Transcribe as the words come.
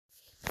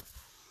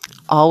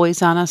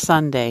Always on a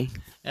Sunday.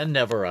 And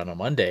never on a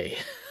Monday.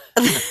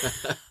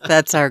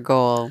 That's our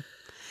goal.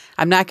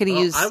 I'm not going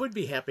to use... I would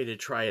be happy to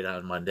try it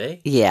on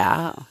Monday.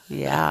 Yeah.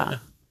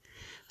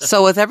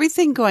 So with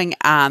everything going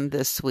on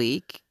this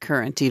week,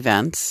 current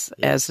events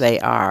as they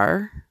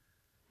are,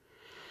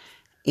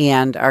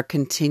 and our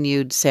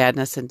continued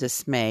sadness and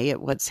dismay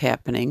at what's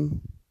happening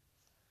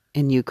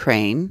in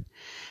Ukraine,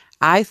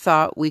 I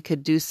thought we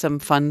could do some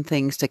fun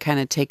things to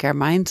kind of take our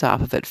minds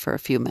off of it for a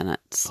few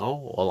minutes.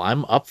 Oh, well,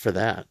 I'm up for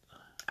that.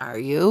 Are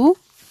you?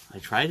 I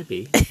try to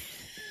be.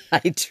 I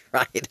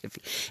try to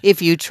be.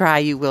 If you try,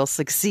 you will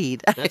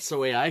succeed. That's the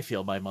way I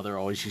feel. My mother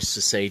always used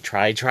to say,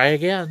 try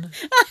again.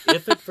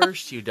 If at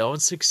first you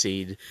don't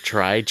succeed,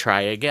 try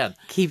again.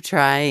 Keep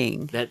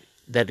trying.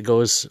 That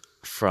goes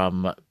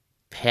from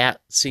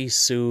Patsy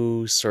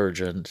Sue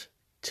Sargent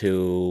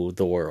to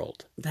the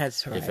world.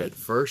 That's right. If at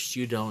first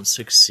you don't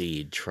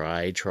succeed,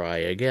 try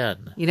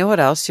again. You know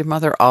what else your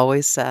mother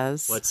always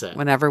says? What's that?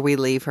 Whenever we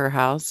leave her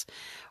house?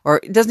 Or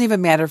it doesn't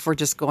even matter if we're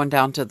just going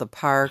down to the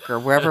park or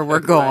wherever we're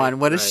going.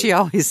 What does she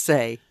always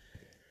say?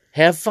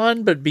 Have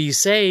fun, but be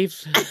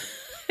safe.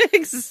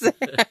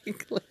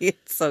 Exactly.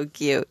 It's so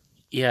cute.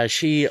 Yeah,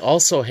 she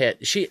also had...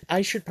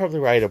 I should probably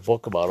write a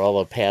book about all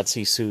of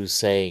Patsy Sue's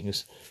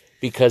sayings,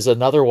 because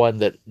another one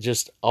that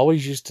just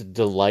always used to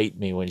delight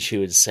me when she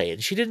would say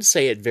it. She didn't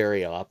say it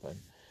very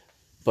often,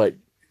 but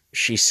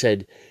she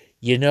said,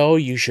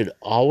 you should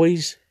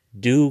always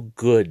do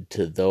good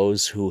to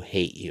those who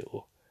hate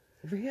you.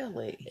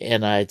 Really?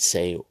 And I'd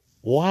say,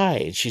 why?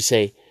 And she'd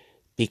say,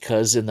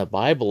 because in the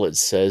Bible it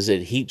says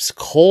it heaps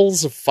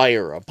coals of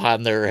fire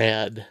upon their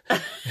head.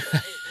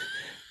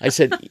 I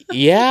said,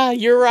 yeah,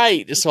 you're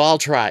right, so I'll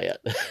try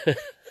it.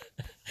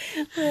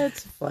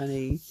 That's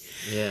funny.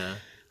 Yeah.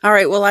 All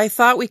right, well, I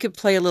thought we could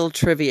play a little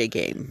trivia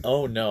game.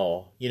 Oh,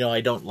 no.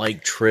 I don't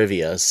like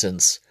trivia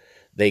since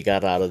they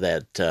got out of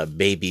that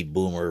baby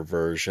boomer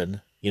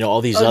version.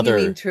 All these other...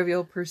 You mean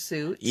Trivial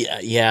Pursuit?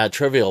 Yeah,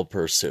 Trivial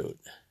Pursuit.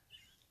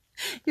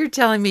 You're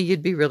telling me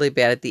you'd be really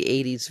bad at the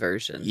 80s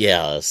version.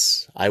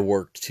 Yes, I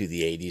worked to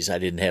the 80s. I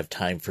didn't have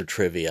time for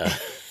trivia.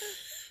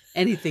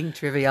 Anything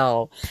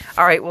trivial.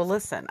 All right, well,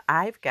 listen,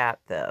 I've got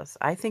this.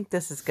 I think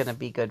this is going to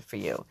be good for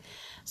you.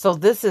 So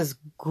this is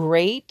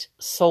great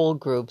soul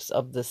groups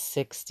of the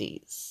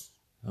 60s.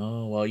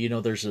 Oh,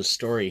 well, there's a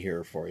story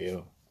here for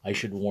you. I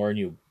should warn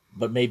you,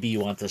 but maybe you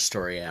want the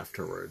story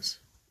afterwards.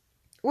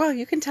 Well,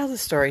 you can tell the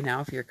story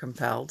now if you're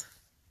compelled.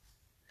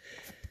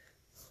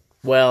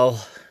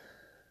 Well...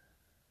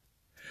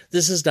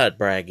 This is not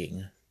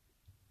bragging.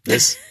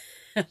 This,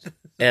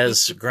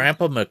 as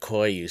Grandpa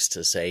McCoy used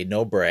to say,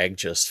 no brag,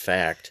 just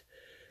fact.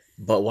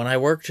 But when I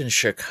worked in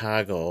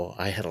Chicago,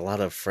 I had a lot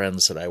of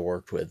friends that I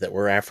worked with that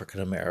were African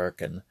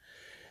American.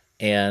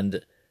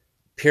 And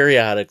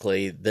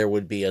periodically there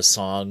would be a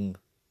song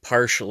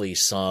partially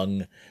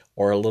sung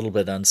or a little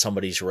bit on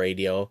somebody's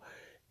radio.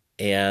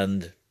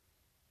 And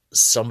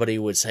somebody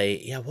would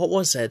say, yeah, what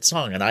was that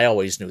song? And I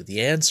always knew the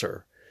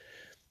answer.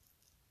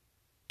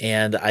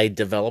 And I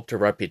developed a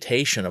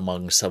reputation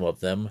among some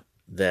of them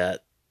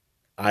that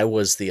I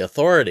was the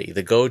authority,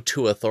 the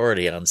go-to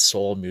authority on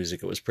soul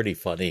music. It was pretty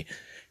funny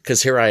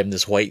because here I am,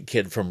 this white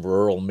kid from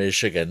rural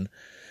Michigan,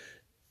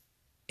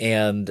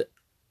 and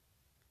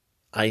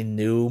I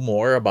knew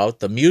more about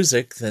the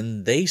music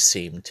than they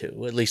seemed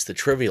to, at least the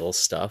trivial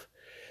stuff.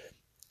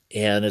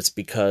 And it's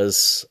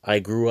because I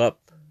grew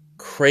up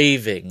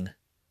craving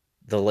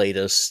the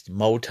latest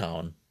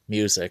Motown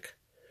music.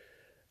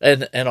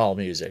 And all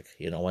music,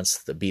 once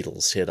the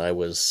Beatles hit, I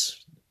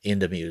was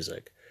into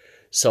music.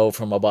 So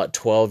from about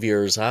 12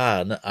 years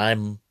on,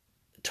 I'm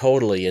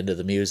totally into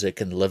the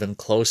music and living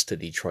close to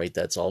Detroit.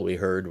 That's all we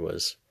heard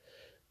was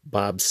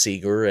Bob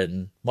Seger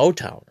and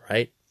Motown,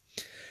 right?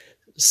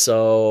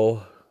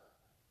 So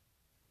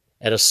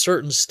at a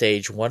certain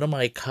stage, one of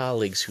my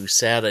colleagues who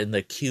sat in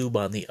the cube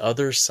on the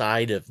other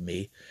side of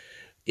me,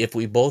 if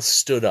we both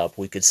stood up,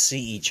 we could see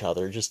each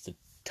other, just the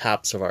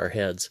tops of our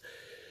heads.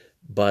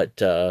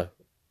 But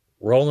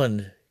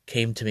Roland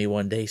came to me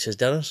one day. He says,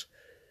 Dennis,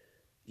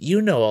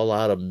 you know a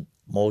lot of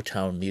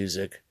Motown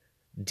music.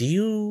 Do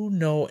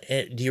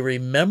you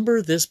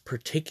remember this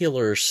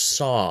particular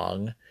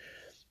song?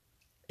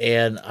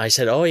 And I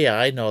said, oh yeah,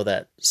 I know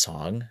that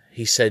song.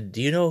 He said,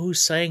 do you know who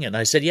sang it? And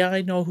I said, yeah,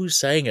 I know who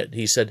sang it.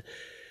 He said,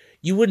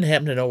 you wouldn't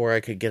happen to know where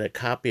I could get a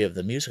copy of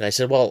the music? I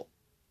said, well,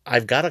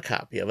 I've got a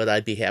copy of it.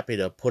 I'd be happy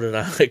to put it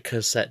on a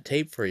cassette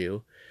tape for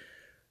you.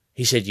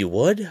 He said, you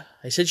would?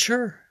 I said,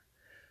 sure.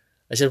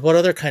 I said, what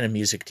other kind of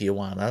music do you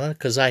want on it?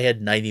 Because I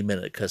had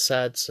 90-minute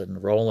cassettes,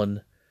 and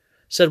Roland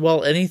said,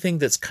 well, anything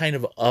that's kind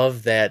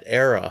of that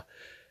era.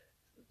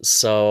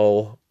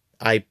 So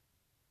I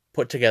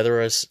put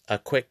together a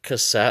quick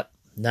cassette,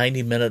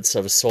 90 minutes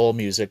of soul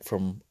music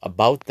from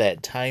about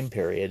that time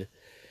period.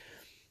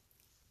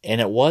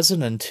 And it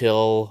wasn't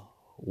until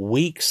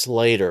weeks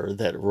later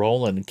that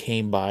Roland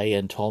came by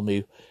and told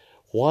me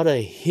what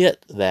a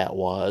hit that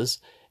was,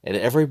 and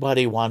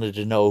everybody wanted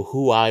to know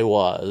who I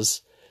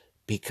was,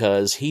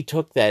 because he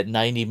took that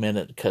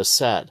 90-minute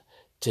cassette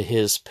to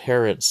his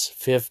parents'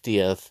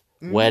 50th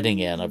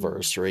wedding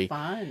anniversary.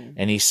 Fun.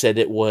 And he said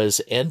it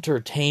was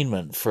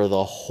entertainment for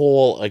the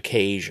whole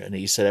occasion.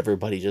 He said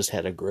everybody just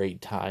had a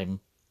great time.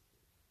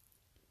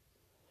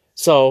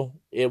 So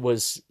it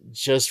was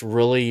just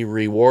really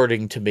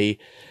rewarding to me.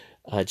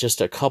 Just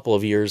a couple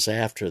of years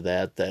after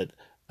that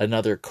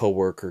another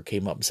coworker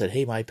came up and said,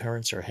 "Hey, my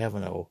parents are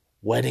having a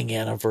wedding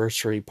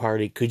anniversary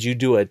party. Could you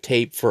do a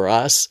tape for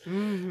us?"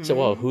 Mm-hmm. So,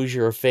 well, who's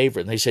your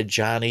favorite? And they said,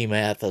 Johnny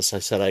Mathis. I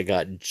said, I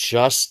got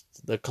just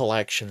the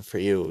collection for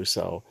you.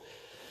 So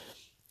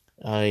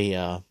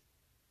I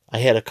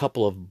had a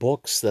couple of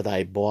books that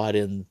I bought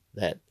in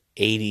that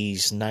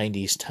 80s,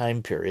 90s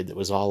time period that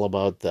was all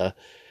about the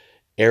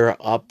era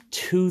up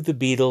to the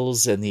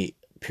Beatles and the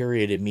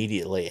period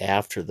immediately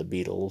after the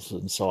Beatles.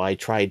 And so I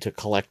tried to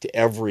collect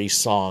every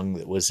song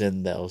that was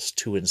in those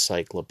two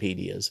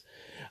encyclopedias.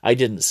 I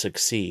didn't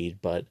succeed,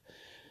 but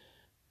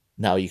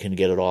now you can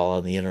get it all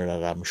on the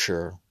internet, I'm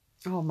sure.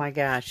 Oh my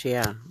gosh,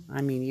 yeah.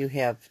 I mean, you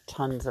have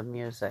tons of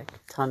music.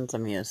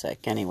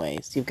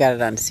 Anyways, you've got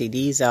it on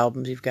CDs,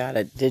 albums, you've got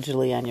it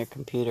digitally on your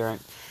computer.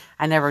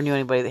 I never knew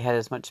anybody that had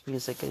as much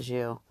music as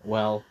you.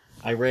 Well,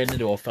 I ran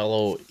into a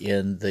fellow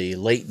in the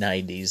late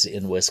 90s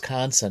in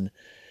Wisconsin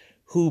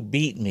who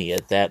beat me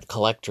at that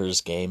collector's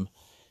game.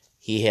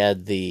 He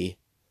had the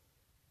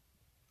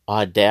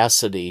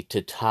audacity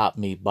to top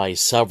me by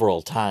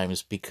several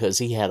times because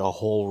he had a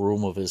whole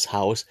room of his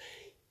house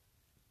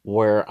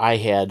where I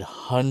had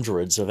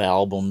hundreds of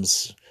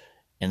albums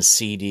and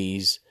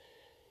CDs.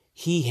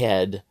 He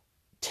had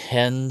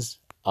tens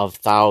of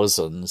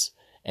thousands,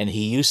 and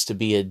he used to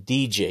be a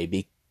DJ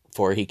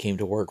before he came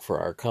to work for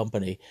our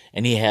company,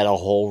 and he had a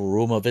whole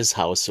room of his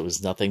house that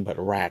was nothing but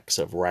racks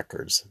of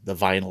records, the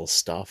vinyl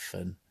stuff.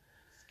 And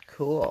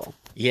cool.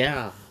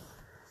 Yeah.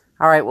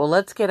 All right, well,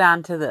 let's get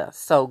on to this.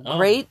 So,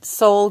 great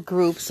soul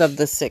groups of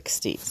the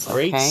 60s.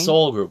 Great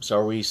soul groups.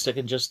 Are we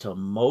sticking just to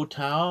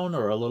Motown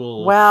or a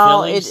little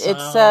Philly it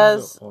sound,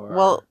 says,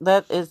 or...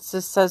 it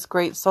just says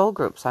great soul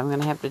groups. I'm going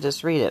to have to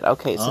just read it.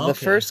 Okay, so the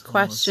first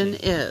question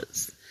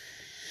is,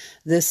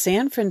 the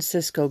San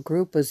Francisco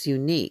group was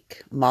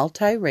unique,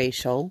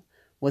 multiracial,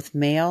 with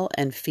male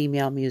and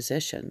female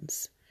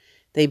musicians.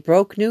 They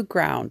broke new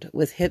ground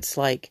with hits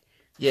like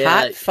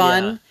Hot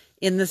Fun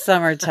in the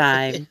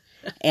Summertime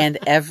and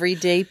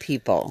Everyday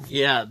People.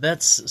 Yeah,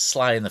 that's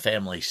Sly and the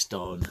Family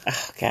Stone.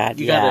 Oh, God,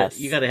 you yes.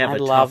 You gotta have a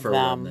tougher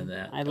one than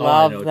that. I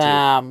love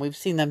them. We've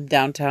seen them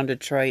downtown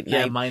Detroit.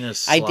 Yeah,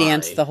 minus Sly. I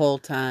danced the whole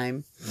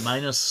time.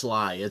 Minus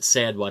Sly. It's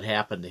sad what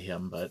happened to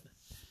him, but...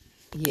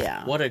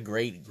 Yeah. What a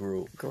great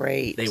group.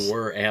 Great. They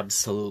were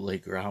absolutely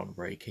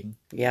groundbreaking.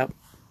 Yep.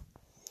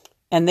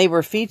 And they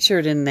were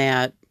featured in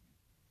that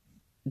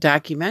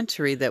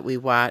documentary that we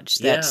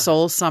watched, that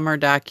Soul Summer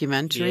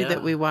documentary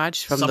that we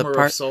watched from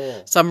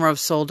Summer of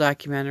Soul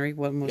documentary.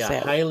 When was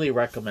that? Highly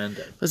recommend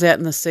it. Was that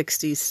in the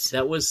 60s?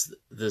 That was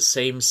the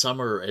same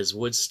summer as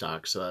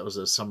Woodstock, so that was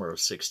the summer of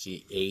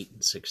 68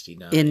 and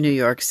 69. In New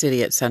York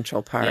City at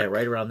Central Park. Yeah,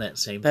 right around that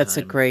same time. That's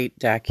a great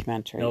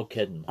documentary. No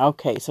kidding.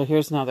 Okay, so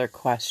here's another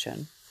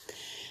question.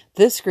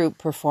 This group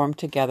performed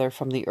together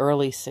from the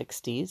early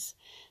 60s.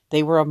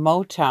 They were a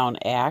Motown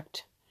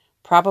act,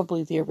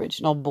 probably the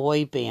original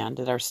boy band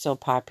that are still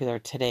popular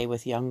today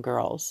with young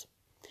girls.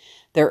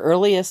 Their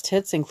earliest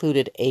hits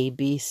included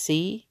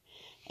ABC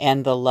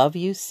and The Love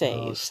You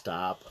Save. Oh,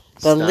 stop.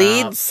 The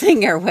lead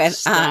singer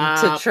went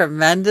on to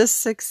tremendous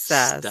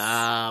success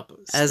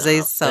as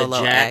a solo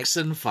act. The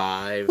Jackson act.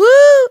 5.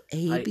 Woo!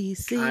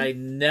 ABC. I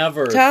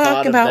never Talk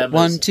thought about of them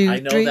 1, as... 2, I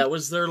know 3. that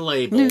was their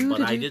label,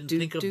 but I didn't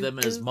think of them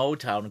as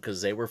Motown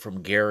because they were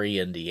from Gary,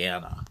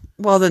 Indiana.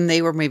 Well, then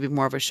they were maybe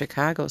more of a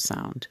Chicago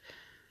sound.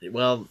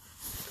 Well,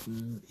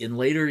 in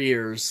later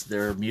years,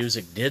 their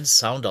music did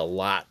sound a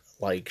lot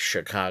like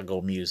Chicago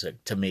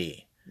music to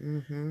me.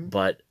 Mm-hmm.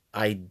 But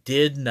I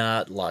did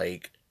not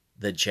like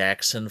the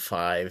Jackson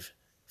 5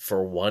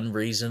 for one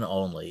reason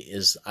only,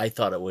 is I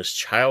thought it was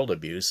child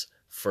abuse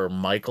for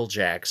Michael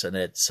Jackson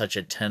at such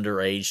a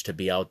tender age to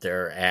be out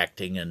there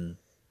acting and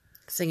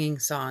singing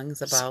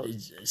songs about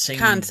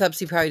concepts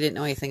he probably didn't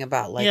know anything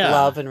about, like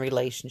love and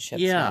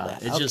relationships and all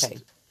that. It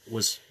just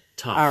was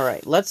tough. All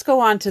right, let's go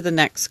on to the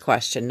next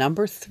question.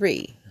 Number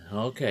 3.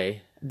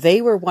 Okay.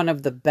 They were one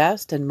of the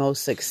best and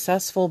most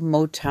successful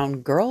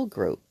Motown girl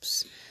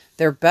groups.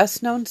 Their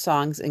best-known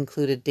songs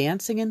included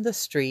Dancing in the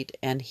Street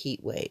and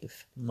Heat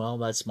Wave. Well,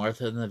 that's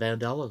Martha and the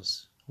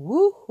Vandellas.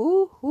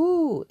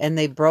 Woo-hoo-hoo. And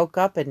they broke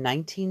up in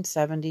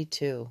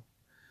 1972.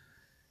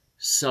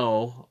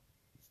 So,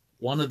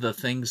 one of the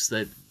things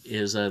that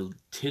is a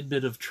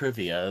tidbit of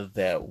trivia,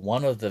 that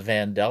one of the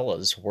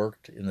Vandellas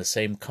worked in the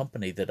same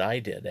company that I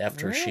did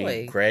after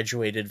she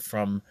graduated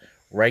from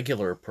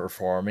regular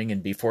performing,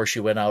 and before she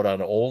went out on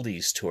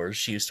oldies tours,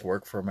 she used to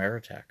work for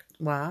Ameritech.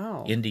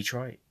 Wow. In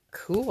Detroit.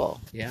 Cool.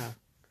 Yeah.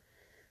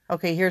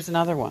 Okay, here's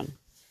another one.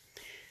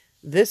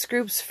 This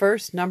group's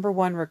first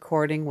 #1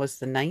 recording was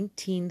the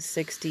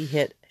 1960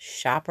 hit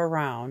Shop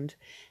Around,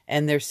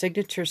 and their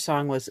signature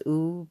song was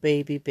Ooh,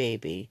 Baby,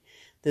 Baby.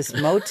 This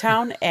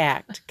Motown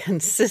act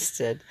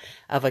consisted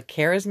of a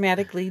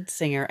charismatic lead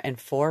singer and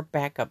 4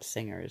 backup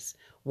singers,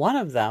 one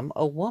of them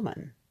a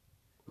woman.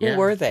 Who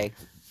were they?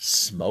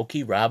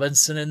 Smokey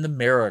Robinson and the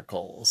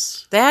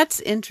Miracles. That's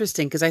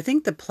interesting because I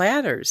think the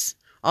Platters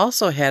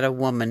also had a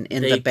woman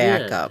in the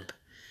backup. Did.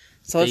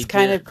 So it's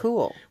kind of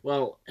cool.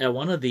 Well,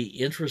 one of the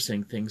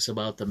interesting things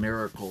about the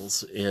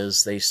Miracles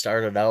is they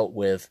started out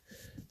with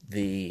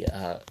the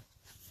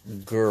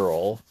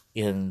girl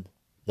in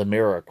the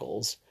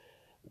Miracles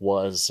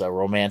was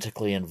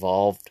romantically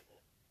involved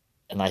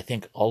and I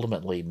think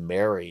ultimately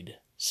married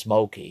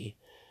Smokey.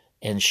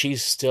 And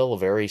she's still a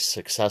very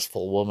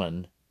successful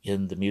woman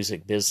in the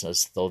music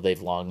business, though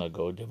they've long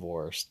ago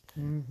divorced.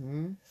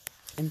 Mm-hmm.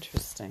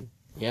 Interesting.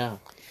 Yeah.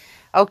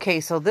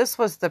 Okay, so this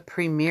was the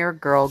premier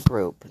girl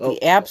group,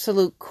 the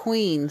absolute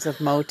queens of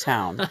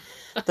Motown.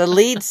 The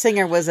lead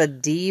singer was a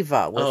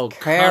diva with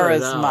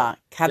charisma.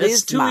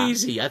 That's too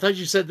easy. I thought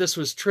you said this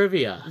was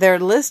trivia. Their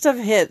list of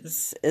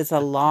hits is a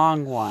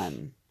long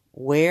one.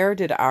 Where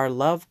Did Our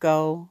Love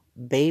Go?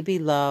 Baby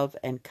Love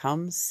and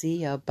Come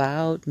See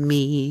About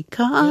Me.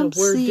 Come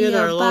where see did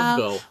our about love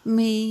go?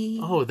 Me.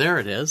 Oh, there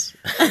it is.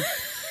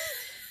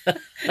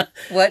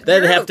 What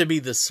That'd group? have to be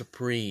the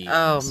Supremes.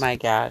 Oh my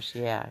gosh,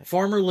 yeah.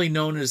 Formerly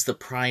known as the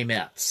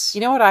Primettes.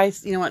 You know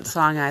what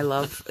song I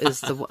love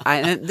is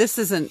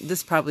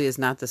this probably is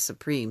not the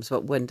Supremes,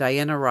 but when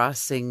Diana Ross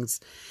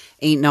sings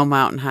Ain't No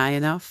Mountain High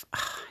Enough,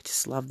 I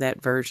just love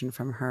that version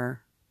from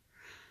her.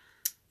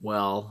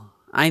 Well,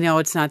 I know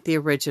it's not the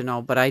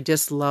original, but I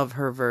just love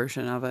her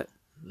version of it.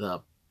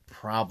 The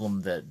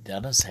problem that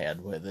Dennis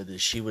had with it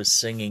is she was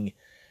singing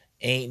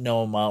Ain't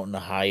No Mountain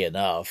High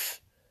Enough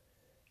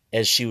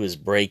as she was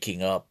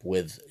breaking up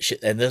with,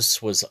 and this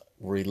was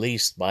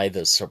released by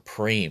the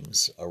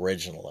Supremes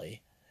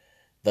originally.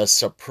 The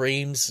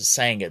Supremes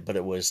sang it, but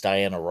it was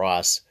Diana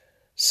Ross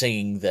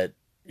singing that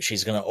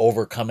she's going to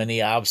overcome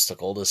any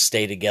obstacle to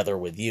stay together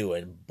with you,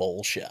 and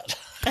bullshit.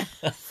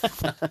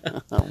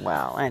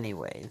 Well,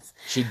 anyways.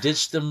 She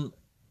ditched them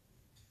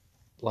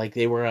like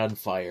they were on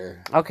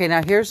fire. Okay,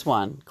 now here's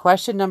one.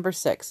 Question number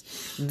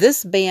 6.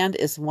 This band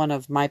is one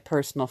of my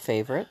personal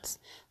favorites.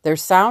 Their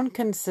sound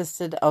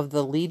consisted of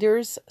the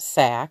leader's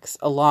sax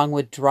along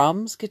with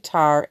drums,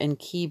 guitar, and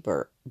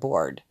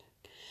keyboard.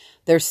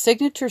 Their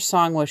signature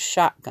song was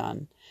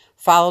Shotgun,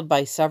 followed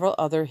by several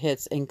other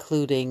hits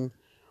including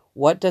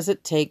What Does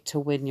It Take to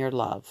Win Your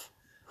Love?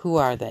 Who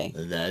are they?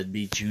 That'd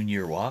be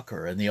Junior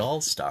Walker and the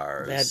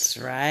All-Stars. That's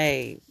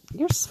right.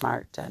 You're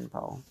smart,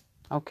 Denbo.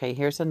 Okay,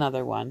 here's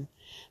another one.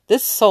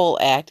 This soul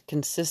act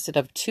consisted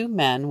of 2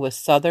 men with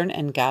Southern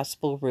and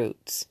gospel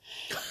roots.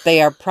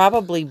 They are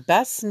probably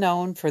best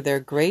known for their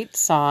great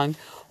song,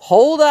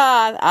 Hold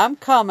On, I'm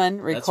Coming,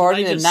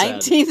 recorded in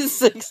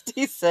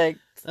 1966.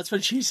 That's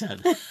what she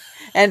said.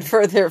 And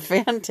for their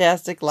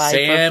fantastic live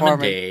performance. Sam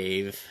and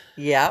Dave.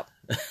 Yep.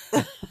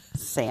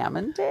 Sam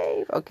and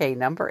Dave. Okay,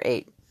 number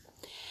 8.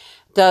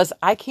 Does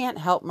I Can't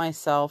Help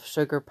Myself,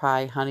 Sugar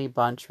Pie, Honey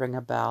Bunch ring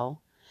a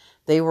bell?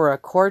 They were a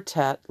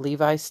quartet,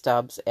 Levi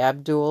Stubbs,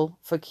 Abdul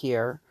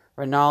Fakir,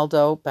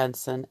 Ronaldo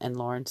Benson, and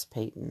Lawrence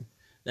Payton.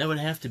 That would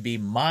have to be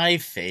my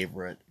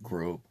favorite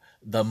group,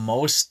 the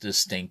most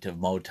distinctive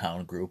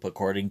Motown group,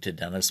 according to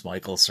Dennis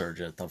Michael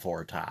Surgett, the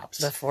Four Tops.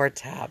 The Four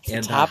Tops.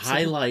 And the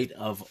highlight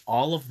of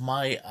all of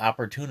my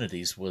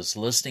opportunities was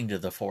listening to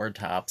the Four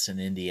Tops in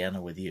Indiana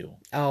with you.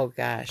 Oh,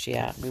 gosh,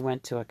 yeah. We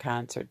went to a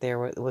concert there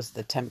where it was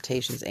the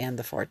Temptations and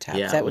the Four Tops.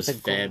 Yeah, that was a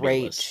fabulous.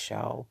 Great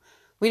show.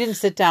 We didn't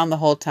sit down the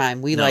whole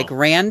time. We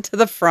ran to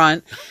the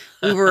front.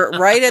 We were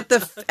right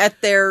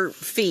at their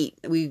feet.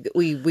 We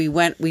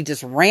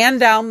just ran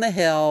down the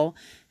hill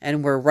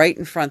and we're right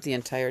in front the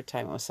entire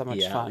time. It was so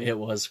much fun. It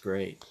was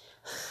great.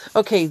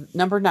 Okay,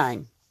 number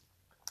 9.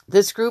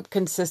 This group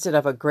consisted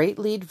of a great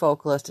lead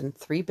vocalist and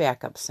 3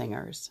 backup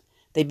singers.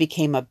 They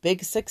became a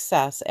big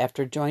success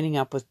after joining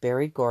up with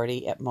Berry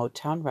Gordy at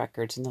Motown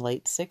Records in the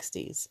late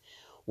 60s.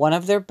 One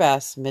of their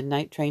best,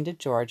 Midnight Train to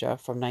Georgia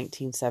from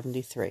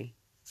 1973.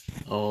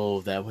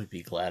 Oh, that would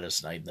be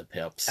Gladys Knight and the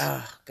Pips.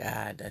 Oh,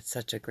 God, that's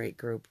such a great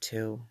group,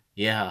 too.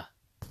 Yeah,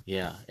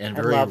 yeah. And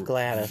I love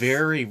Gladys.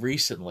 Very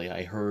recently,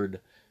 I heard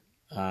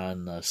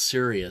on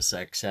Sirius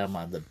XM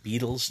on the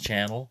Beatles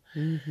channel,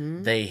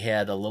 they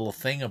had a little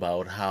thing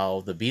about how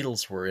the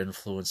Beatles were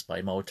influenced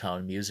by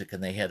Motown music,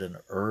 and they had an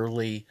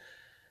early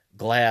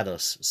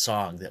Gladys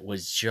song that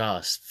was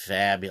just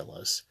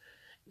fabulous.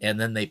 And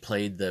then they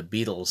played the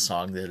Beatles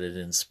song that it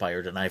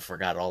inspired, and I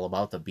forgot all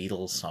about the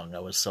Beatles song. I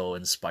was so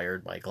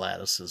inspired by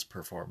Gladys's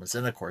performance.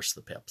 And, of course,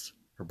 the Pips,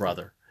 her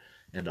brother,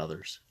 and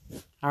others.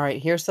 All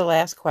right, here's the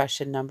last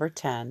question, number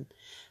 10.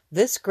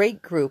 This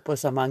great group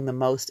was among the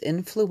most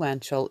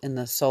influential in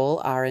the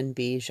soul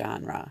R&B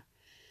genre.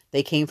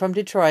 They came from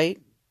Detroit,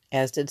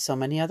 as did so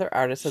many other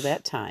artists of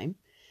that time.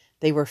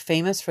 They were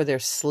famous for their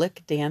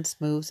slick dance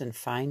moves and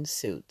fine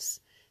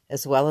suits,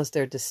 as well as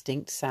their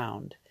distinct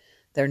sound.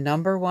 Their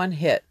number 1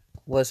 hit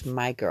was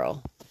My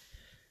Girl.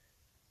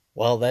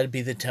 Well, that'd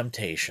be the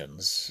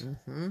Temptations.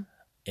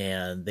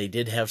 And they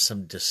did have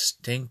some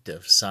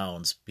distinctive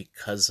sounds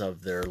because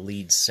of their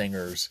lead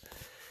singer's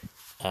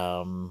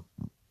Um,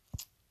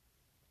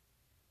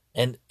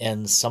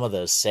 and some of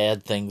the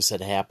sad things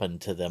that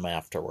happened to them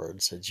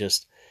afterwards. It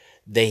just,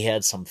 they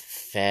had some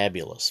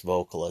fabulous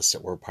vocalists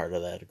that were part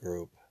of that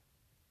group.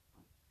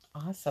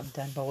 Awesome,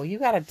 Denbo. Well, you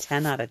got a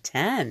 10 out of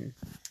 10.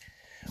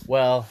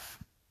 Well,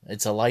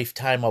 it's a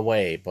lifetime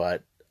away,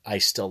 but I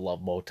still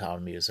love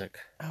Motown music.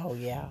 Oh,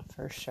 yeah,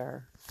 for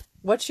sure.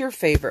 What's your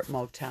favorite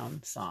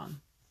Motown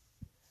song?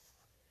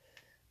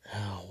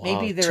 Oh, wow.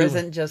 Maybe there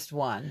isn't just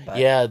one. But...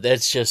 Yeah,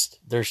 that's just,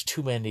 there's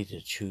too many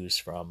to choose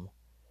from.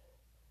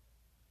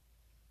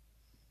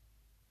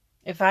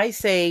 If I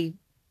say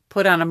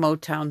put on a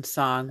Motown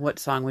song, what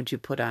song would you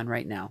put on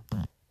right now?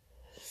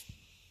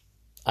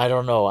 I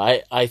don't know.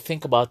 I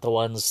think about the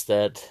ones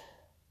that...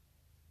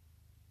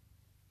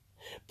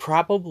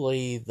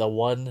 Probably the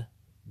one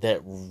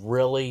that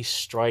really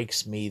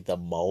strikes me the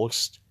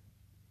most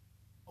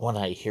when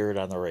I hear it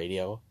on the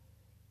radio,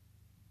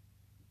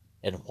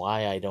 and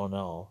why I don't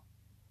know,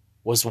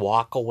 was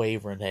Walk Away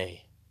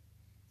Renee.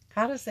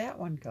 How does that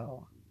one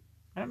go?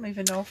 I don't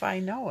even know if I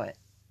know it.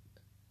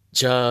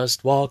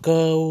 Just walk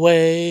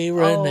away,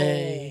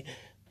 Renee. Oh.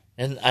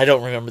 And I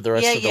don't remember the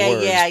rest of the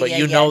words, but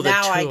you know the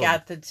tune. Now I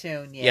got the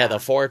tune, Yeah, the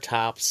Four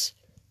Tops.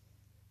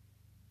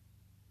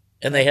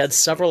 And they had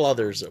several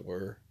others that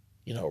were,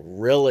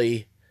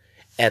 really,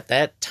 at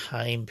that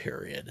time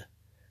period,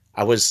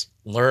 I was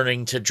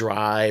learning to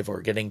drive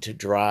or getting to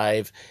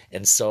drive.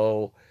 And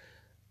so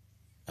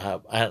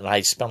and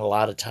I spent a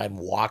lot of time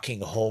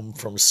walking home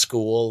from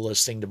school,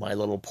 listening to my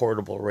little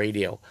portable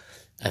radio.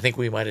 I think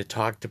we might have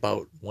talked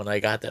about when I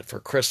got that for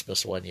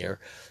Christmas one year.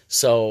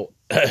 So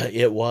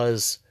it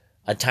was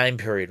a time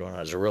period when I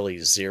was really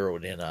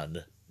zeroed in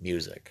on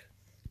music.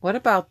 What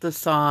about the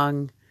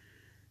song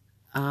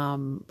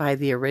by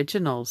the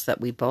Originals that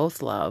we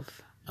both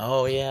love?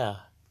 Oh, yeah.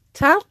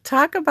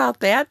 Talk about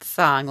that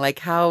song, like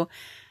how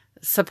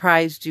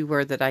surprised you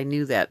were that I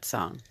knew that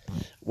song.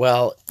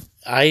 Well,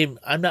 I'm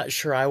not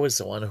sure I was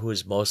the one who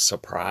was most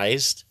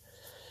surprised,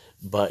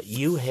 but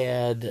you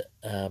had,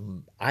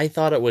 I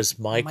thought it was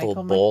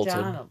Michael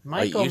Bolton.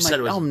 You said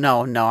it was... Oh,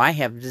 no, I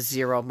have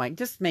zero Mike.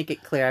 Just make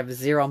it clear, I have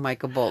zero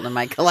Michael Bolton in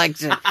my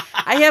collection.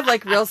 I have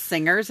like real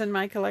singers in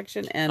my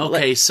collection, and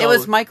okay, so it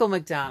was Michael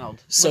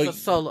McDonald. So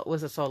it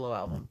was a solo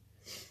album.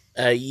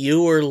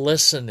 You were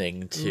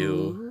listening to...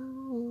 Ooh.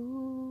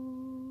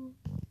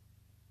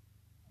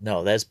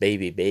 No, that's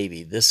Baby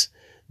Baby. This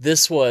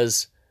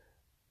was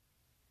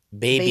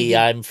Baby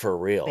I'm For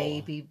Real.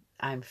 Baby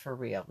I'm For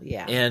Real,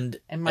 yeah. And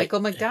Michael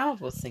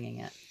McDonald was singing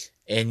it.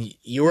 And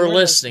you were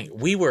listening.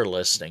 We were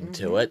listening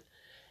to it.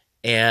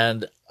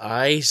 And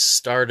I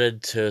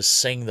started to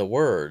sing the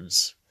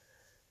words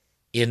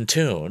in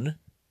tune,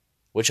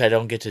 which I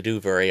don't get to do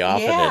very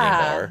often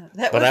anymore.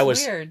 That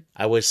was weird.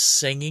 I was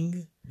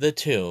singing the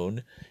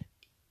tune,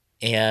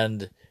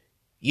 and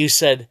you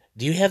said,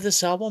 "Do you have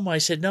this album?" I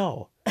said,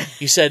 "No."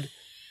 I said,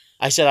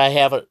 "I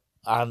have it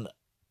on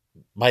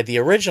by the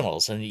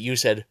Originals." And you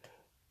said,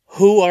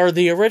 "Who are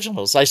the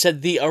Originals?" I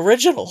said, "The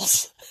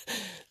Originals."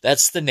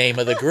 That's the name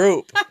of the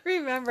group. I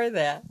remember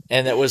that.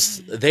 And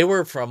they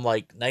were from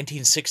like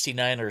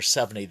 1969 or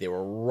 70. They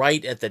were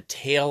right at the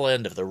tail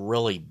end of the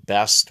really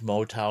best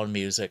Motown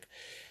music.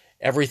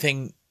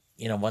 Everything,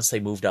 once they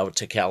moved out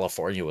to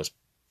California was,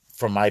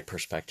 from my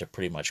perspective,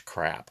 pretty much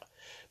crap.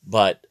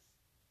 But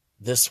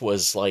this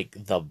was like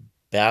the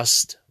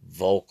best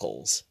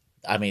vocals.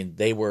 I mean,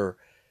 they were,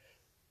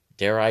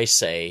 dare I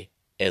say,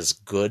 as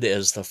good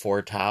as the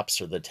Four Tops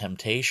or the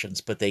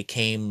Temptations, but they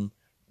came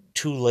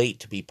too late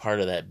to be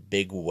part of that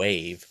big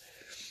wave.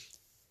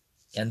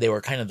 And they were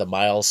kind of the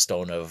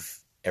milestone of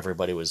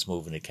everybody was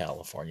moving to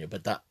California.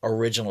 But the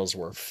Originals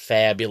were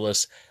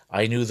fabulous.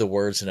 I knew the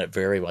words, and it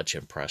very much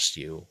impressed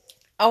you.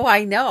 Oh,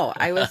 I know.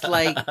 I was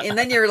like, and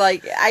then you're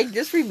like, I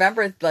just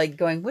remember like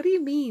going, what do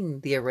you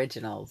mean the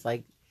Originals?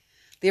 Like,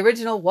 the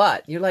original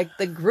what? You're like,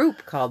 the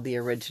group called the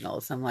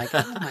Originals. I'm like,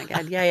 oh my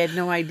God. Yeah, I had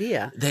no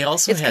idea. They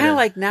also It's kind of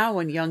like now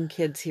when young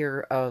kids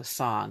hear a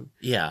song.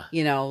 Yeah.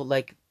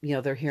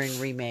 They're hearing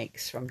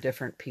remakes from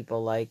different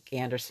people like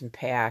Anderson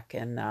 .Paak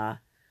and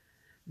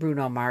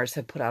Bruno Mars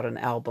have put out an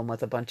album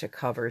with a bunch of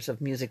covers of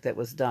music that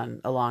was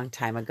done a long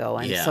time ago.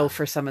 And so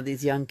for some of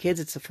these young kids,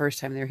 it's the first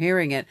time they're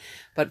hearing it.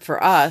 But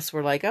for us,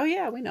 we're like, oh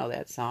yeah, we know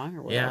that song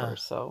or whatever. Yeah.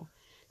 So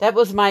that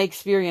was my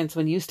experience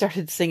when you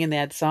started singing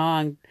that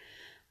song.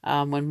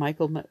 When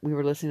we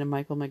were listening to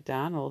Michael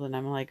McDonald, and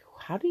I'm like,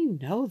 how do you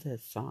know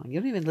this song?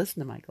 You don't even listen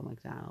to Michael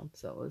McDonald.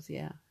 So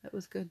it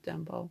was good,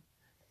 Dembo.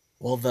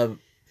 Well,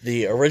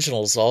 the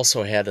Originals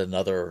also had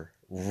another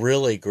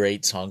really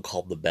great song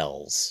called The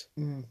Bells.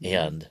 Mm-hmm.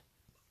 And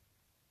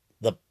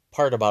the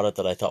part about it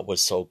that I thought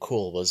was so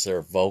cool was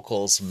their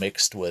vocals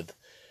mixed with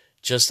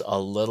just a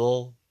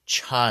little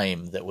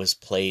chime that was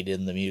played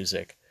in the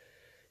music.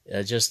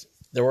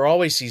 There were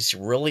always these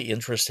really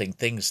interesting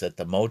things that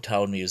the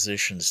Motown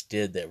musicians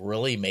did that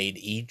really made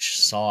each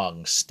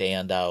song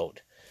stand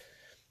out.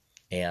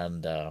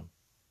 And,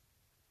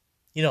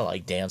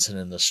 like Dancing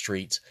in the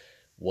Streets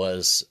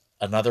was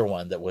another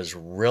one that was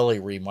really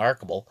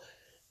remarkable.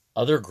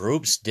 Other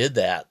groups did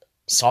that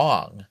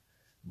song,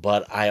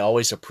 But I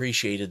always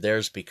appreciated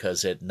theirs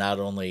because it not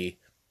only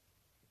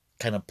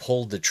kind of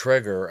pulled the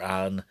trigger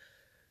on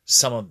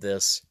some of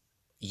this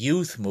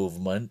youth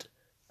movement.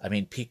 I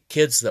mean,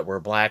 kids that were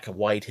black,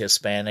 white,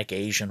 Hispanic,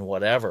 Asian,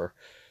 whatever,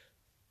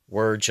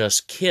 were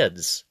just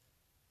kids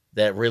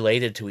that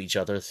related to each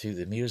other through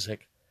the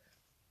music.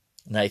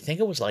 And I think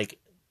it was like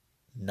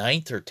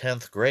 9th or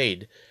 10th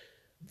grade,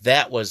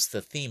 that was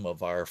the theme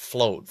of our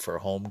float for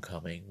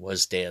homecoming,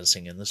 was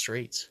dancing in the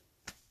streets.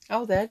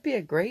 Oh, that'd be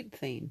a great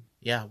theme.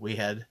 Yeah, we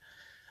had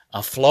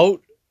a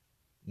float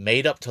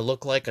made up to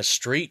look like a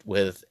street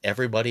with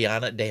everybody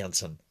on it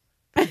dancing.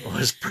 It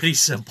was pretty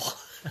simple.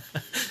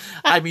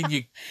 I mean,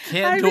 you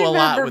can't do a lot with that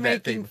thing. I remember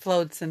making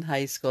floats in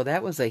high school.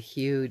 That was a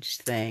huge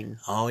thing.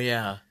 Oh,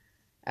 yeah.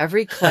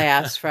 Every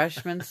class,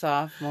 freshman,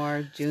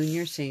 sophomore,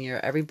 junior, senior,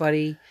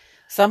 everybody,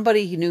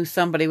 somebody knew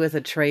somebody with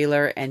a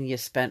trailer, and you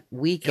spent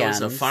weekends.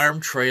 It was a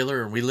farm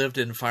trailer, and we lived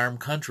in farm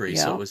country, Yep.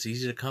 so it was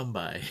easy to come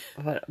by.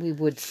 But we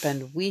would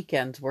spend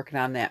weekends working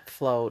on that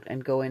float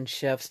and go in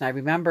shifts. And I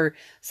remember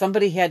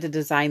somebody had to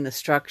design the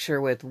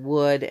structure with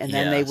wood, and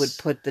then they would Yes.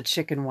 put the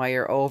chicken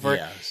wire over.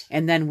 Yes.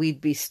 And then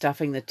we'd be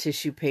stuffing the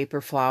tissue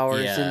paper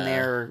flowers in Yeah.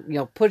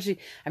 there, pushing.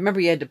 I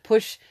remember you had to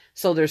push,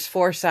 so there's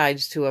 4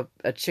 sides to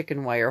a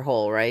chicken wire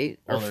hole, right?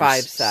 Or Well,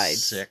 5 there's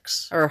sides.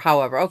 6. Or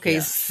however. Okay, Yeah.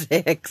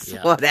 6,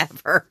 Yeah.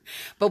 whatever.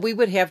 But we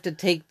would have to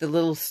take the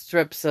little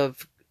strips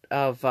of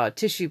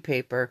tissue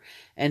paper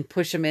and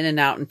push them in and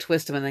out and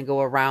twist them and then go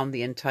around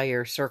the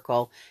entire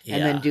circle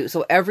and then Yeah.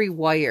 so every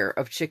wire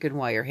of chicken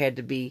wire had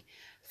to be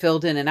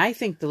filled in. And I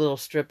think the little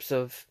strips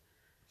of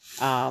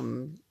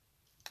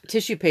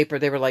tissue paper,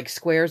 they were like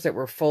squares that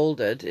were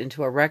folded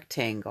into a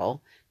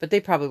rectangle, but they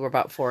probably were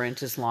about 4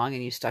 inches long,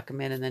 and you stuck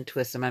them in and then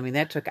twist them. I mean,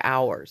 that took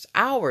hours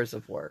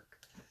of work.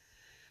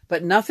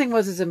 But nothing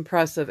was as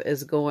impressive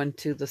as going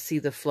to see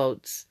the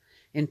floats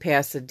in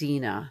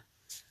Pasadena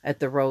at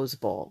the Rose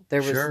Bowl.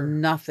 There was Sure.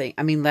 nothing.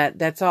 I mean,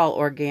 that's all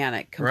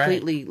organic.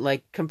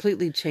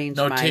 Completely changed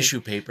No my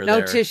tissue paper no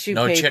there. tissue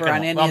No paper chicken-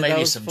 on any well, of maybe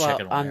those some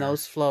chicken on wire.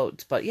 those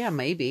floats. But yeah,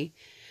 maybe.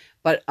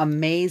 But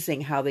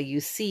amazing how they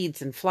use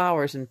seeds and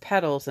flowers and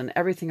petals and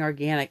everything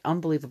organic.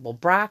 Unbelievable.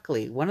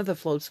 Broccoli. One of the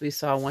floats we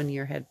saw one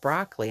year had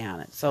broccoli on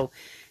it. So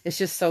it's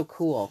just so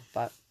cool.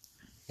 But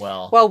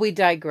well, we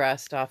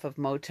digressed off of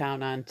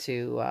Motown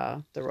onto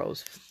the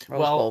Rose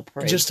Bowl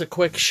parade. just a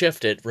quick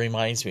shift. It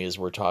reminds me, as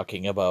we're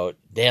talking about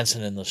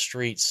dancing in the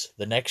streets,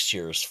 the next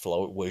year's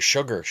float was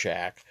Sugar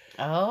Shack.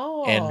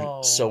 Oh.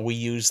 And so we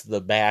used the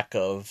back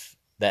of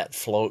that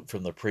float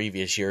from the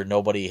previous year.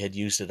 Nobody had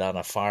used it on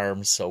a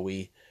farm, so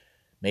we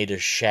made a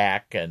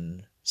shack,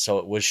 and so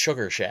it was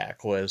Sugar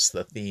Shack was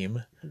the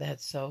theme.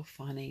 That's so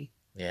funny.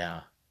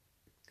 Yeah.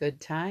 Good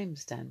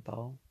times,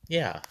 Denbo.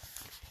 Yeah.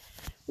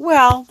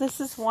 Well,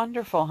 this is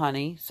wonderful,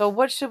 honey. So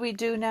what should we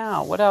do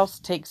now? What else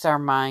takes our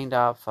mind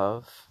off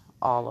of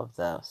all of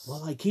this?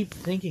 Well, I keep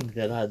thinking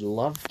that I'd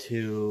love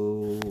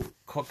to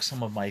cook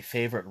some of my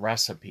favorite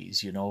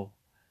recipes,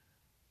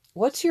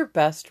 What's your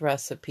best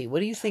recipe?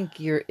 What do you think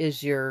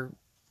is your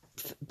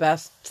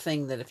best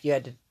thing that if you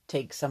had to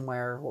take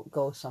somewhere,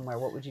 go somewhere,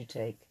 what would you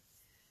take?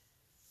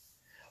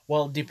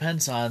 Well, it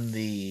depends on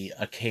the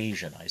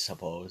occasion, I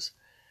suppose.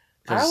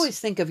 I always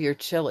think of your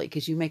chili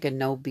because you make a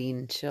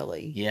no-bean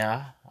chili.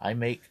 Yeah, I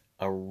make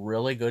a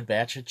really good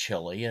batch of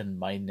chili, and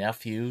my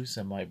nephews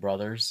and my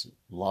brothers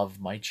love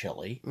my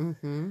chili.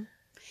 Mm-hmm.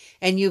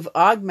 And you've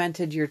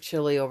augmented your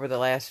chili over the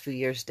last few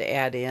years to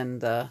add in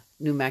the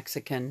New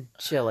Mexican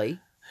chili.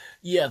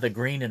 Yeah, the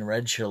green and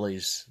red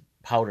chilies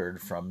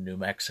powdered from New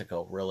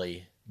Mexico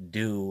really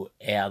do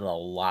add a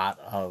lot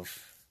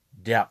of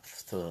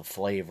depth to the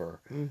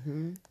flavor.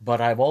 Mm-hmm. But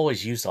I've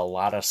always used a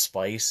lot of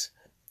spice,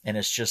 and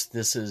it's just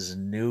this is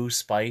new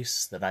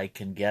spice that I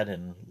can get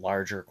in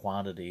larger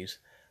quantities,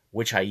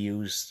 which I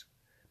use.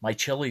 My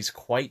chili's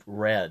quite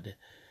red,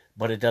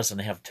 but it doesn't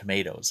have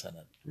tomatoes in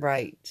it.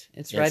 Right.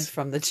 It's red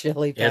from the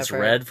chili pepper. It's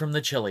red from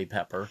the chili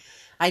pepper.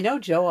 I know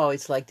Joe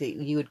always liked it.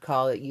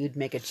 You'd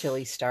make a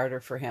chili starter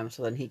for him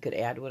so then he could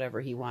add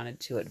whatever he wanted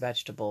to it,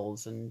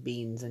 vegetables and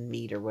beans and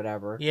meat or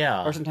whatever.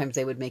 Yeah. Or sometimes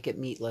they would make it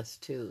meatless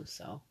too,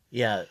 so.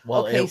 Yeah,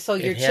 well, okay, so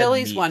your it had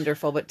chili's meat.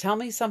 wonderful, but tell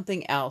me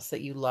something else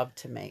that you love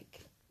to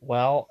make.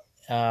 Well,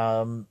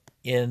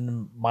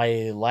 in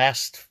my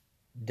last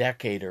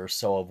decade or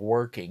so of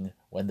working,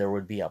 when there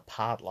would be a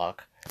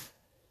potluck,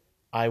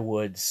 I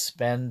would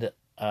spend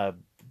a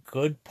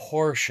good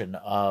portion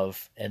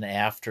of an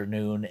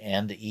afternoon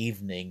and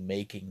evening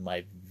making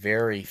my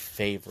very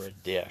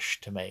favorite dish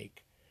to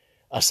make,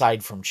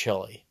 aside from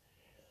chili.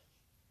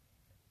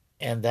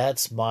 And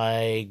that's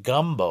my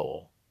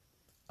gumbo.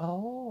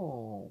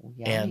 Oh,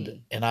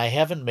 yummy. And I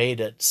haven't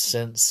made it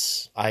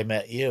since I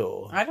met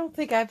you. I don't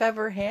think I've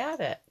ever had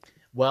it.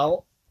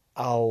 Well,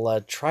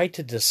 I'll try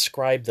to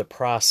describe the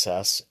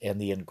process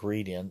and the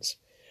ingredients.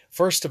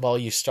 First of all,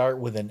 you start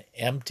with an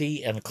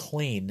empty and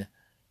clean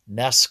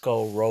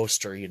Nesco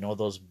roaster. You know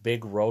those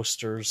big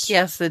roasters?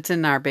 Yes, it's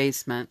in our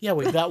basement. Yeah,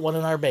 we've got one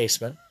in our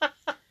basement.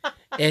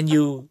 And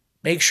you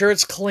make sure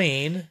it's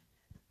clean,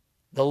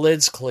 the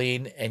lid's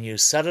clean, and you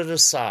set it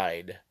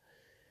aside.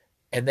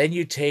 And then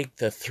you take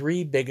the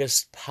 3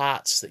 biggest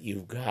pots that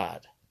you've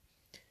got,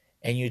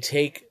 and you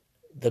take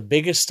the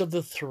biggest of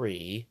the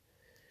 3,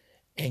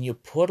 and you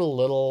put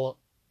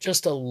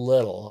just a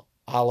little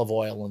olive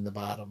oil in the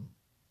bottom.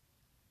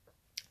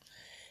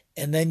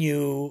 And then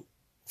you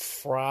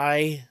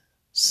fry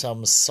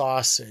some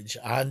sausage.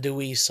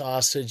 Andouille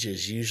sausage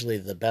is usually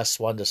the best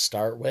one to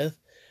start with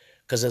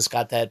because it's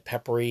got that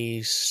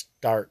peppery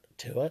start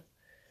to it.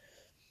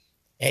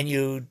 And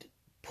you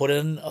put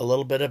in a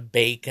little bit of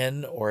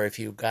bacon, or if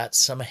you've got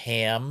some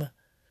ham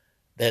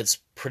that's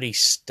pretty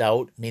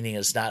stout, meaning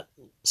it's not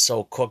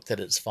so cooked that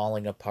it's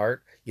falling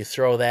apart, you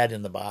throw that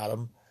in the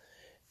bottom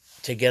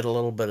to get a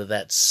little bit of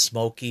that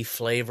smoky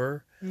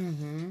flavor.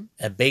 Mm-hmm.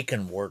 And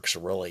bacon works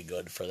really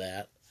good for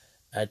that.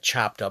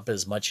 Chopped up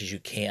as much as you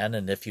can,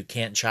 and if you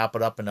can't chop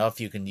it up enough,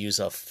 you can use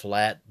a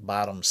flat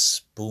bottom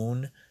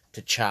spoon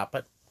to chop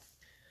it.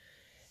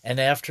 And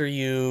after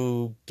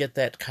you get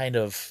that kind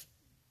of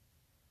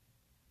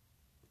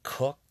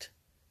cooked,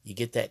 you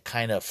get that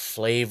kind of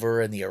flavor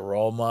and the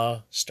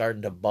aroma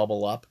starting to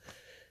bubble up,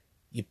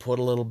 you put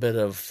a little bit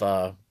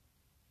of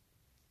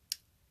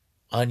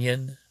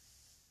onion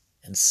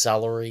and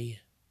celery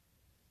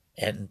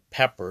and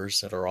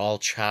peppers that are all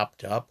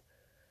chopped up.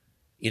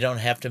 You don't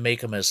have to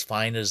make them as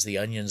fine as the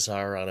onions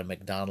are on a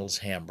McDonald's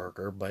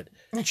hamburger, but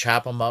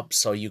chop them up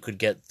so you could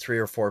get 3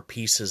 or 4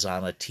 pieces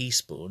on a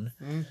teaspoon.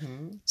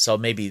 Mm-hmm. So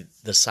maybe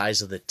the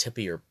size of the tip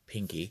of your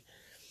pinky.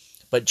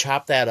 But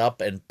chop that up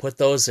and put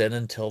those in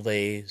until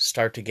they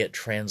start to get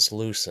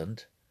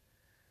translucent.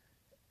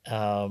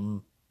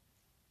 And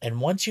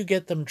once you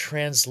get them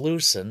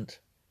translucent,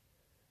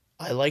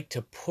 I like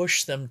to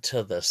push them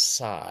to the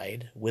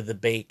side with the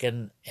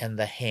bacon and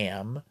the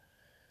ham,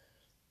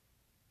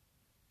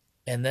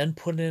 and then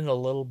put in a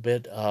little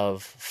bit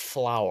of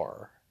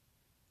flour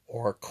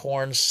or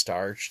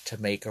cornstarch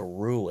to make a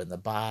roux in the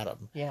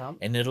bottom. Yeah.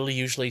 And it'll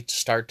usually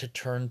start to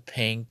turn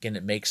pink, and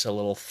it makes a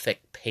little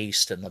thick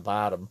paste in the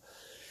bottom.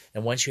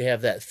 And once you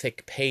have that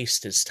thick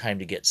paste, it's time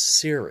to get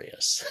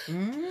serious.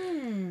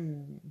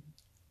 Mm.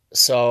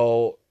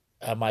 So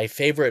my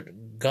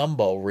favorite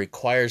gumbo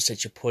requires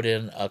that you put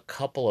in a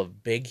couple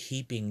of big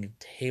heaping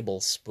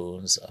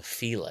tablespoons of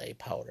filet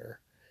powder,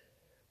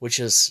 which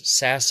is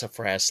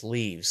sassafras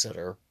leaves that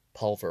are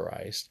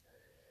pulverized.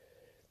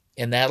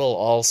 And that'll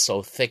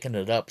also thicken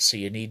it up, so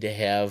you need to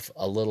have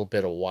a little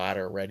bit of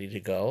water ready to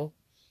go.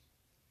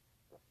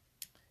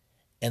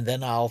 And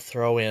then I'll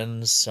throw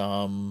in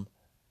some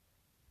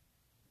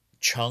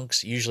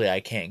chunks. Usually I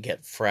can't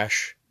get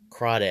fresh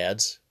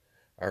crawdads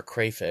or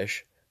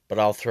crayfish, but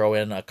I'll throw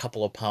in a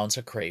couple of pounds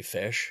of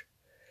crayfish.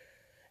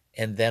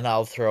 And then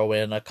I'll throw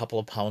in a couple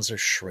of pounds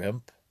of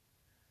shrimp.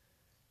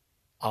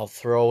 I'll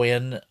throw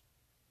in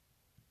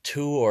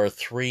 2 or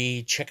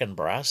 3 chicken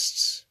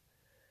breasts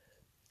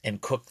and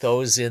cook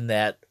those in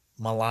that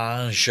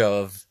melange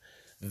of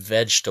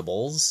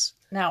vegetables.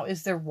 Now,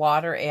 is there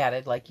water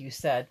added, like you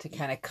said, to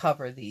kind of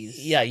cover these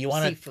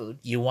seafood?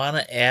 You want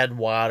to add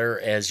water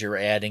as you're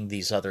adding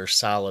these other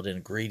solid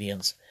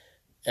ingredients.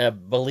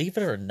 Believe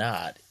it or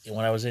not,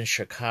 when I was in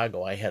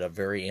Chicago, I had a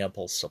very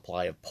ample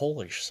supply of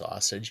Polish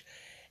sausage,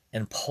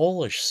 and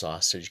Polish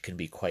sausage can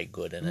be quite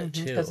good in it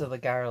too. Because of the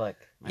garlic.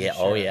 Yeah,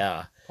 sure. Oh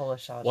yeah.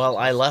 Polish sausage. Well,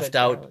 I left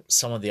out garlic.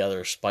 Some of the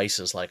other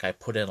spices, like I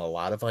put in a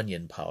lot of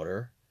onion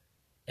powder,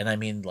 and I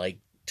mean like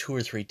 2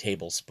 or 3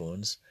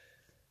 tablespoons,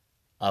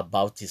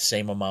 about the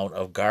same amount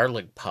of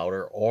garlic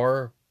powder,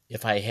 or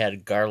if I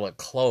had garlic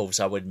cloves,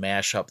 I would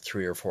mash up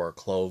 3 or 4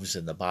 cloves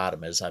in the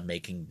bottom as I'm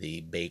making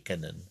the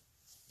bacon and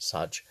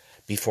such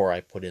before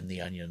I put in the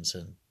onions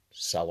and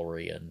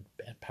celery and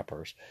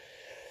peppers.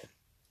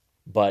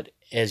 But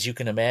as you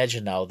can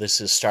imagine now, this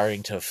is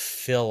starting to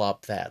fill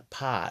up that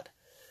pot.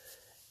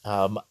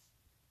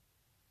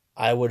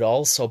 I would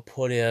also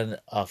put in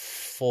a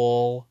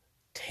full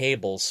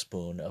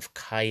tablespoon of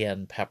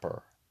cayenne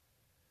pepper.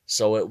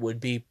 So it would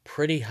be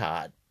pretty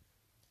hot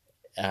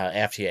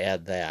after you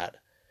add that.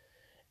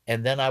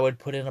 And then I would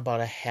put in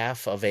about a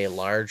half of a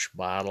large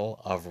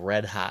bottle of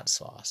red hot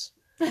sauce.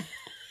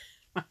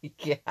 My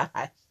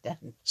God.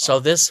 So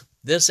this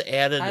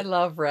added... I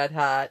love red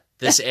hot.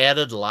 This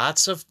added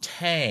lots of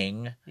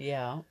tang.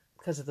 Yeah,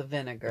 because of the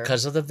vinegar.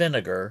 Because of the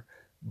vinegar.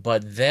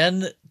 But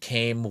then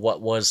came what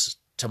was,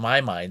 to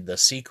my mind, the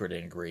secret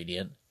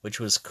ingredient, which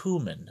was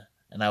cumin.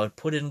 And I would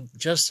put in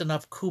just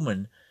enough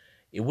cumin.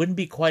 It wouldn't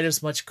be quite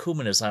as much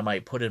cumin as I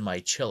might put in my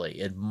chili.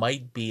 It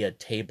might be a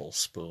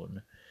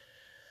tablespoon.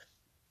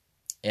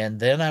 And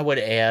then I would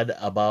add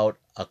about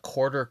a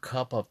 1/4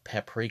 cup of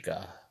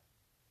paprika.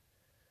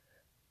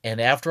 And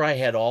after I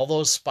had all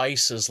those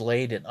spices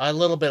laid in, a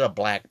little bit of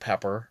black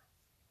pepper.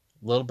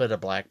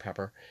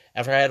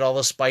 After I had all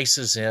the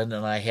spices in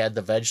and I had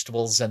the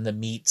vegetables and the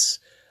meats,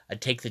 I'd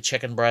take the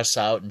chicken breasts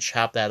out and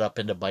chop that up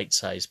into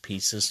bite-sized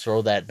pieces,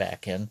 throw that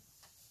back in.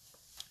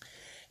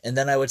 And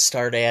then I would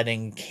start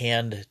adding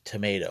canned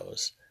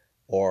tomatoes,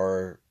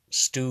 or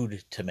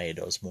stewed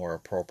tomatoes more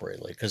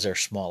appropriately, because they're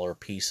smaller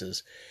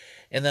pieces.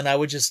 And then I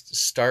would just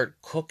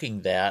start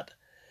cooking that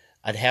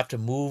I'd have to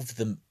move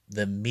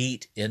the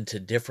meat into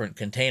different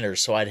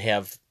containers. So I'd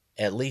have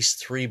at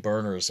least 3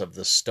 burners of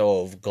the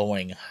stove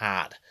going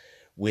hot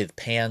with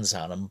pans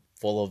on them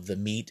full of the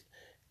meat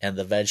and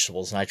the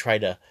vegetables. And I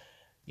tried to,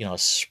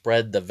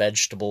 spread the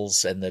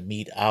vegetables and the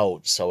meat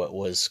out so it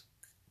was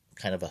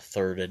kind of a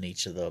third in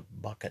each of the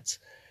buckets.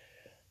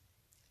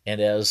 And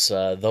as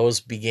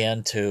those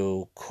began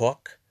to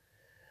cook,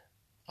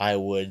 I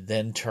would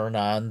then turn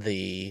on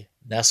the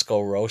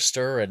Nesco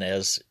roaster, and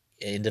as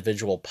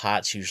individual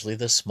pots, usually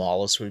the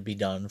smallest, would be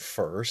done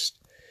first.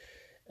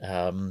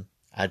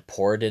 I'd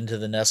pour it into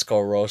the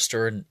Nesco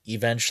roaster, and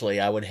eventually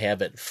I would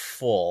have it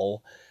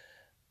full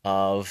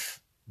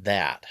of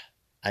that.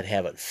 I'd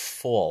have it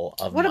full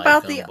of What my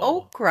about gumbo. the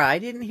okra? I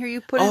didn't hear you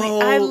put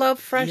any. I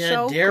love fresh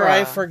okra. Dare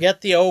I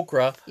forget the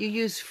okra. You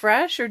use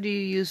fresh or do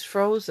you use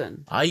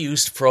frozen? I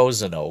used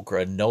frozen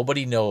okra.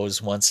 Nobody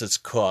knows once it's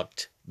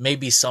cooked.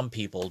 Maybe some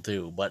people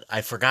do, but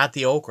I forgot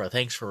the okra.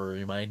 Thanks for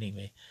reminding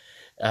me.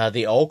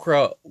 The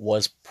okra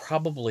was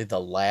probably the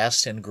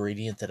last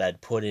ingredient that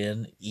I'd put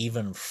in,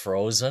 even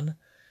frozen.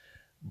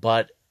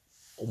 But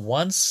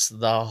once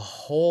the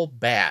whole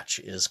batch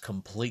is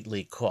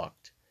completely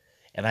cooked,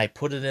 and I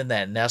put it in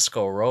that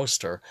Nesco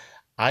roaster,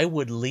 I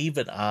would leave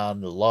it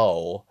on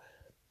low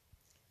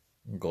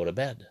and go to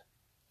bed.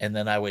 And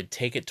then I would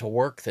take it to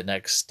work the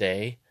next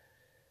day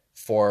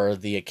for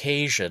the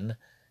occasion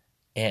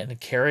and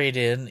carry it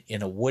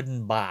in a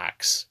wooden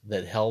box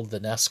that held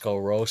the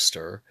Nesco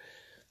roaster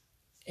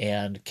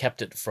and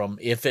kept it from,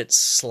 if it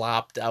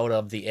slopped out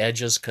of the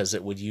edges, because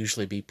it would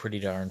usually be pretty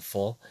darn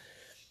full.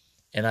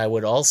 And I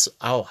would also,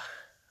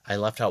 I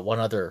left out one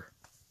other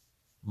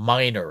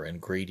minor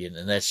ingredient,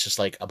 and that's just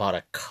like about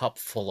a cup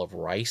full of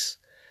rice.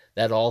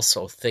 That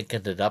also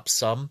thickened it up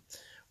some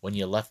when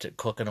you left it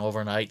cooking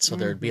overnight, so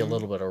there'd be a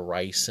little bit of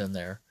rice in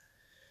there.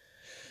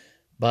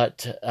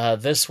 But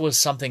this was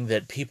something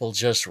that people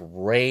just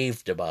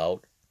raved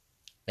about,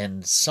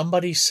 and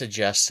somebody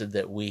suggested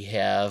that we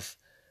have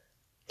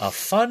a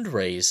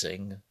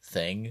fundraising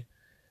thing.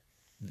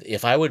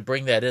 If I would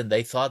bring that in,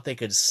 they thought they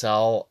could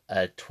sell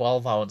a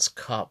 12-ounce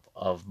cup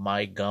of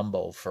my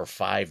gumbo for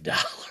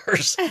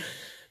 $5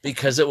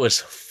 because it was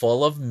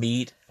full of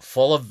meat,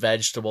 full of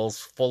vegetables,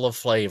 full of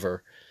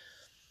flavor.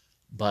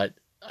 But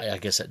I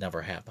guess it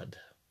never happened.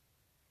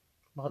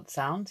 Well, it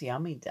sounds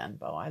yummy,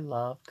 Denbo. I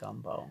love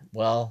gumbo.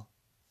 Well,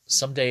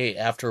 someday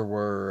after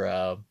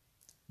we're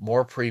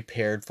more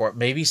prepared for it,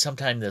 maybe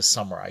sometime this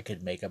summer I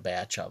could make a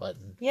batch of it.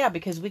 Yeah,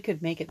 because we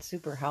could make it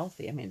super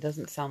healthy. I mean, it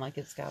doesn't sound like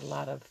it's got a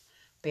lot of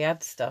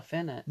bad stuff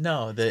in it.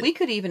 No. We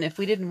could even, if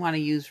we didn't want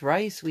to use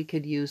rice, we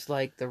could use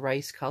like the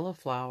rice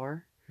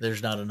cauliflower.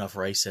 There's not enough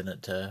rice in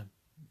it to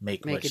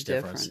make much a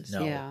difference.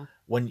 No. Yeah.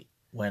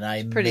 When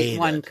I Pretty made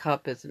one it,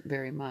 cup isn't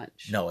very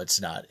much. no, it's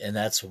not. And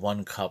that's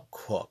 1 cup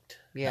cooked.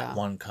 Yeah. Not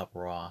 1 cup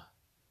raw.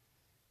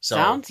 So,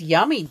 sounds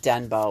yummy,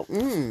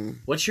 Denbo.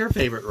 What's your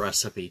favorite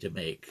recipe to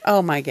make?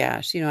 Oh my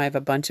gosh. I have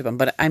a bunch of them,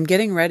 but I'm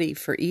getting ready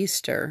for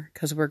Easter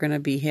because we're going to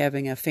be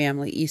having a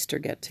family Easter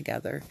get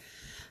together.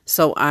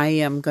 So I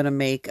am going to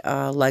make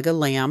a leg of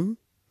lamb,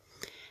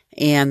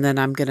 and then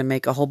I'm going to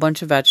make a whole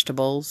bunch of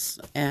vegetables.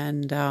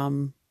 And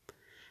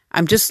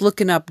I'm just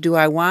looking up,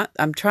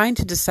 I'm trying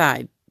to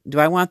decide, do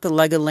I want the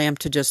leg of lamb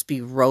to just be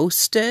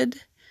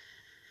roasted,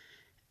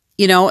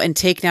 and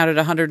taken out at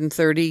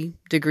 130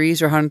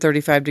 degrees or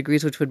 135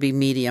 degrees, which would be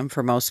medium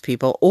for most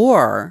people?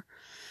 Or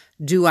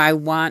do I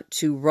want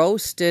to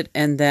roast it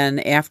and then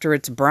after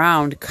it's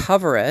browned,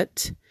 cover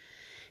it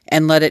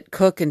and let it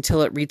cook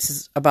until it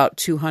reaches about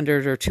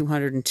 200 or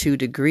 202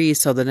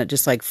 degrees, so then it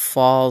just like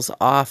falls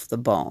off the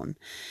bone,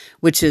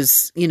 which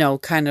is,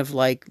 kind of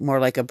like more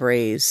like a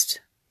braised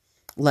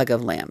leg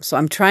of lamb. So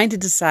I'm trying to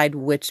decide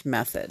which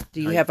method.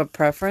 Do you have a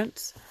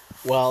preference?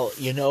 Well,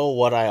 you know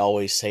what I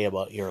always say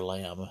about your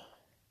lamb?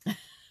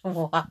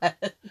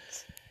 What?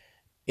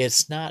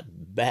 It's not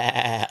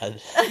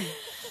bad.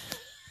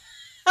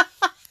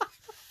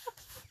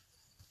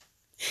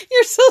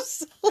 You're so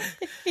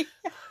silly.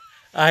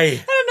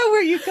 I don't know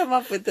where you come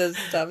up with this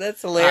stuff.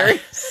 That's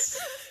hilarious.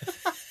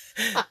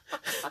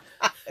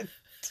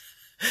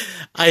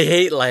 I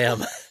hate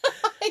lamb.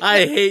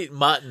 I hate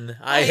mutton.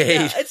 I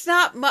hate. It's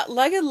not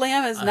leg of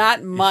lamb is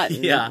not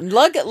mutton. Yeah.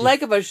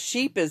 Leg of a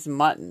sheep is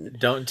mutton.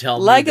 Don't tell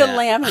me leg that. of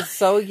lamb is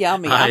so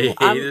yummy. I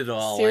hate it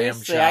all.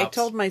 Seriously, lamb I chops.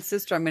 told my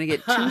sister I'm going to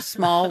get 2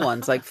 small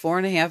ones, like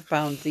 4.5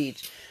 pounds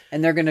each,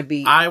 and they're going to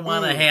be. I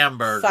want a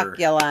hamburger.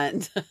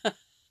 Succulent.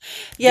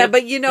 Yeah,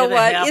 but you know get a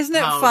what? half Isn't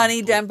it pound.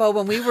 funny, Denbo?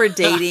 When we were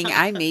dating,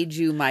 I made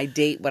you my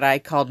what I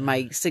called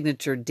my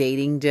signature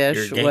dating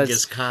dish. Your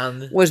Genghis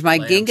Khan was my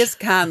lamb Genghis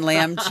Khan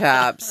lamb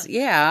chops.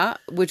 Yeah,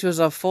 which was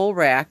a full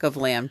rack of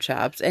lamb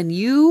chops, and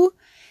you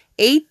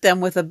ate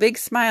them with a big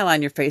smile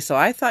on your face. So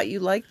I thought you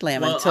liked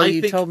lamb until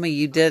you told me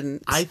you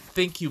didn't. I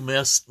think you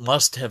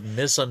must have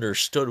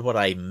misunderstood what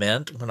I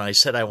meant when I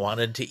said I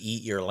wanted to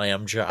eat your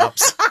lamb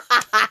chops.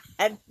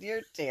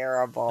 You're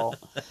terrible.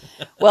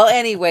 Well,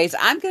 anyways,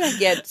 I'm going to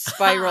get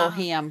spiral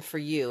ham for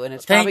you, and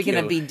it's probably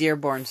going to be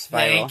Dearborn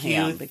spiral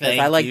ham because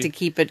I like to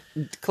keep it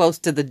close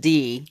to the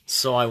D.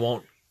 So I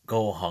won't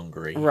go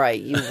hungry.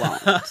 Right, you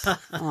won't.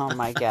 Oh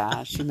my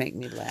gosh, you make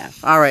me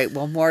laugh. All right,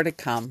 well, more to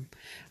come.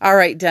 All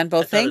right,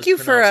 Denbo, thank you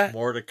for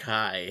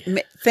Mordecai.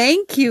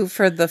 Thank you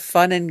for the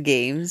fun and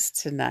games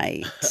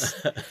tonight.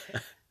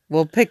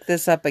 We'll pick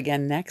this up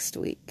again next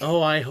week.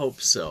 Oh, I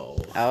hope so.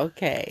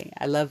 Okay,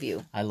 I love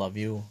you. I love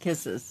you.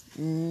 Kisses.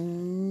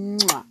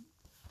 Mwah.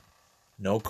 No